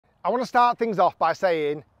I want to start things off by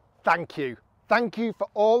saying thank you. Thank you for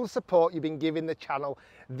all the support you've been giving the channel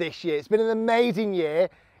this year. It's been an amazing year.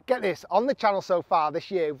 Get this, on the channel so far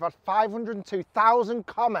this year, we've had 502,000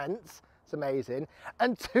 comments, it's amazing,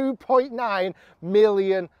 and 2.9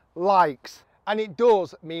 million likes. And it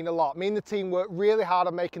does mean a lot. Me and the team work really hard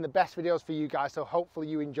on making the best videos for you guys, so hopefully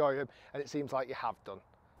you enjoy them, and it seems like you have done.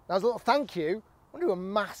 Now, as a little thank you, I want to do a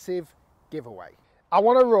massive giveaway. I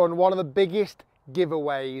want to run one of the biggest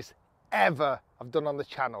giveaways ever I've done on the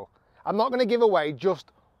channel. I'm not going to give away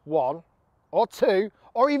just one or two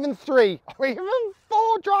or even three or even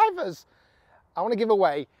 4 drivers. I want to give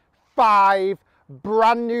away 5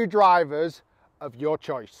 brand new drivers of your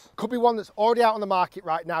choice. Could be one that's already out on the market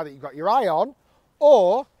right now that you've got your eye on,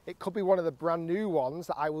 or it could be one of the brand new ones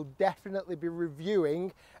that I will definitely be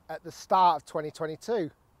reviewing at the start of 2022.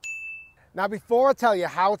 Now, before I tell you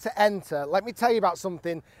how to enter, let me tell you about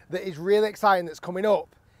something that is really exciting that's coming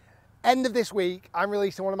up. End of this week, I'm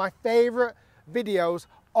releasing one of my favorite videos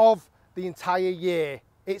of the entire year.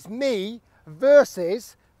 It's me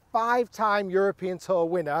versus 5-time European Tour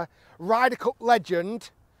winner, Ryder Cup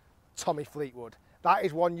legend, Tommy Fleetwood. That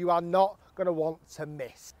is one you are not going to want to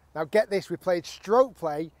miss. Now get this, we played stroke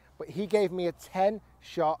play, but he gave me a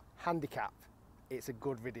 10-shot handicap. It's a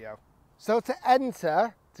good video. So to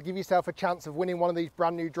enter, to give yourself a chance of winning one of these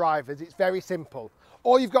brand new drivers, it's very simple.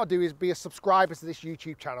 All you've got to do is be a subscriber to this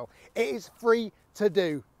YouTube channel. It is free to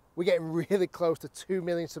do. We're getting really close to 2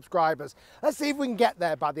 million subscribers. Let's see if we can get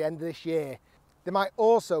there by the end of this year. There might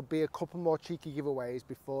also be a couple more cheeky giveaways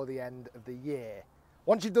before the end of the year.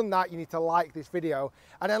 Once you've done that, you need to like this video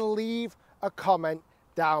and then leave a comment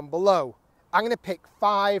down below. I'm going to pick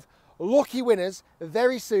 5 lucky winners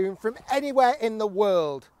very soon from anywhere in the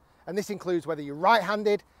world. And this includes whether you're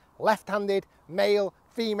right-handed, left-handed, male,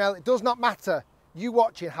 female, it does not matter. You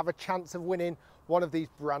watching have a chance of winning one of these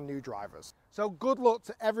brand new drivers. So good luck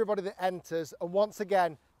to everybody that enters. And once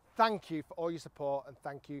again, thank you for all your support and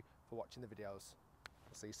thank you for watching the videos.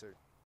 I'll see you soon.